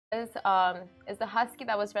Is the husky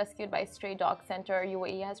that was rescued by Stray Dog Center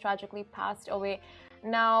UAE has tragically passed away.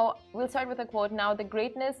 Now, we'll start with a quote. Now, the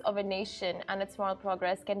greatness of a nation and its moral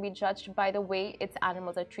progress can be judged by the way its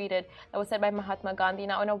animals are treated. That was said by Mahatma Gandhi.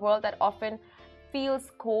 Now, in a world that often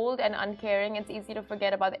feels cold and uncaring, it's easy to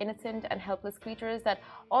forget about the innocent and helpless creatures that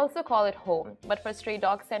also call it home. But for Stray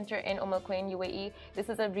Dog Center in Al Quwain, UAE, this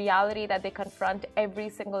is a reality that they confront every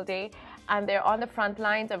single day, and they're on the front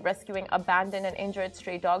lines of rescuing abandoned and injured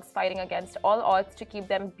stray dogs, fighting against all odds to keep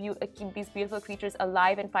these beautiful creatures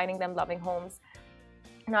alive and finding them loving homes.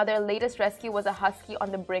 Now, their latest rescue was a husky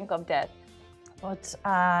on the brink of death. But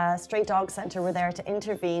Stray Dog Center were there to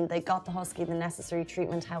intervene. They got the husky the necessary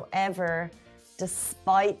treatment. However,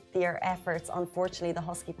 despite their efforts, unfortunately, the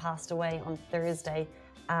husky passed away on Thursday,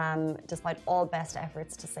 despite all best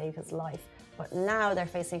efforts to save his life. But now they're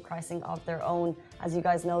facing a crisis of their own. As you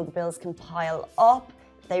guys know, the bills can pile up.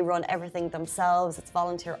 They run everything themselves. It's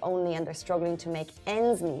volunteer only, and they're struggling to make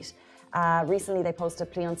ends meet. Recently, they posted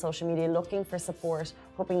a plea on social media looking for support,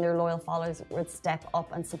 hoping their loyal followers would step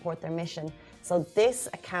up and support their mission. So this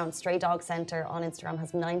account, Stray Dog Center on Instagram,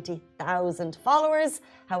 has 90,000 followers.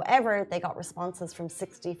 However, they got responses from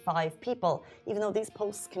 65 people, even though these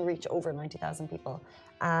posts can reach over 90,000 people.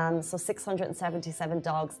 So 677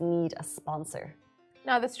 dogs need a sponsor.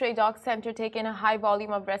 Now, the Stray Dog Center take in a high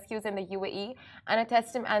volume of rescues in the UAE, and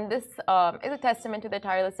this is a testament to their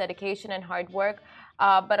tireless dedication and hard work.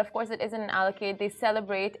 But of course, it isn't an allocate. They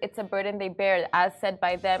celebrate. It's a burden they bear, as said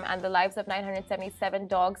by them. And the lives of 977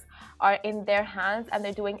 dogs are in their hands, and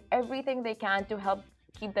they're doing everything they can to help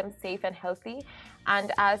keep them safe and healthy.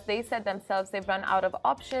 And as they said themselves, they've run out of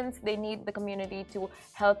options. They need the community to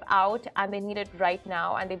help out, and they need it right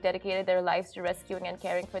now. And they've dedicated their lives to rescuing and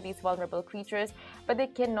caring for these vulnerable creatures, but they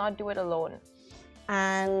cannot do it alone.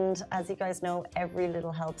 And as you guys know, every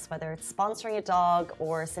little helps, whether it's sponsoring a dog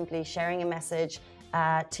or simply sharing a message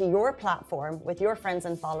to your platform with your friends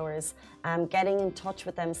and followers, getting in touch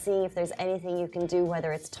with them, seeing if there's anything you can do,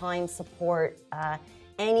 whether it's time, support,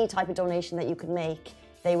 any type of donation that you could make,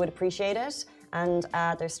 they would appreciate it. And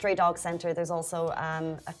there's Stray Dog Center. There's also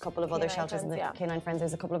a couple of other shelters in the Canine Friends.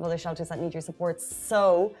 There's a couple of other shelters that need your support.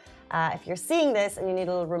 So if you're seeing this and you need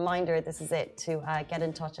a little reminder, this is it, to get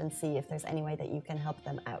in touch and see if there's any way that you can help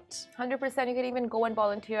them out. 100%. You can even go and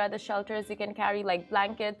volunteer at the shelters. You can carry like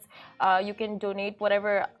blankets. You can donate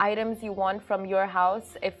whatever items you want from your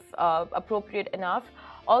house if appropriate enough.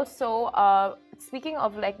 Also, speaking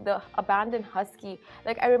of like the abandoned husky,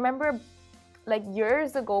 like I remember like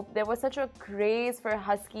years ago, there was such a craze for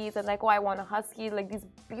huskies, and like, oh, I want a husky, like these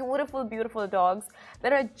beautiful, beautiful dogs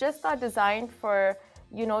that are just not designed for,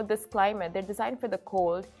 you know, this climate. They're designed for the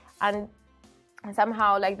cold, and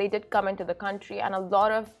somehow like they did come into the country, and a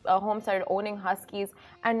lot of homes started owning huskies,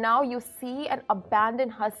 and now you see an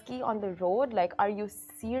abandoned husky on the road. Like, are you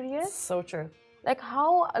serious? So true. Like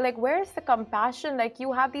how, like where's the compassion? Like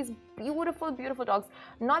you have these beautiful, beautiful dogs.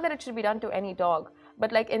 Not that it should be done to any dog,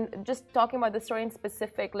 but like in just talking about the story in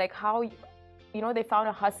specific, like how, you know, they found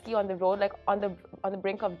a husky on the road, like on the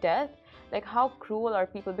brink of death. Like how cruel are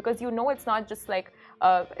people? Because you know it's not just like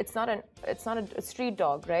it's not a street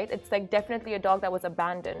dog, right? It's like definitely a dog that was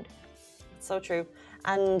abandoned. So true.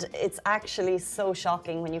 And it's actually so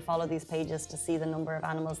shocking when you follow these pages to see the number of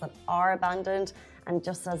animals that are abandoned. And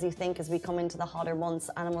just as you think, as we come into the hotter months,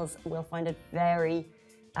 animals will find it very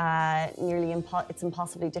it's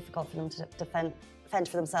impossibly difficult for them to fend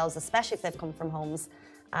for themselves, especially if they've come from homes.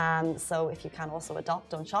 So if you can also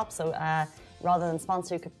adopt, don't shop. So rather than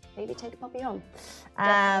sponsor, you could maybe take a puppy home.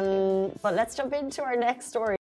 But let's jump into our next story.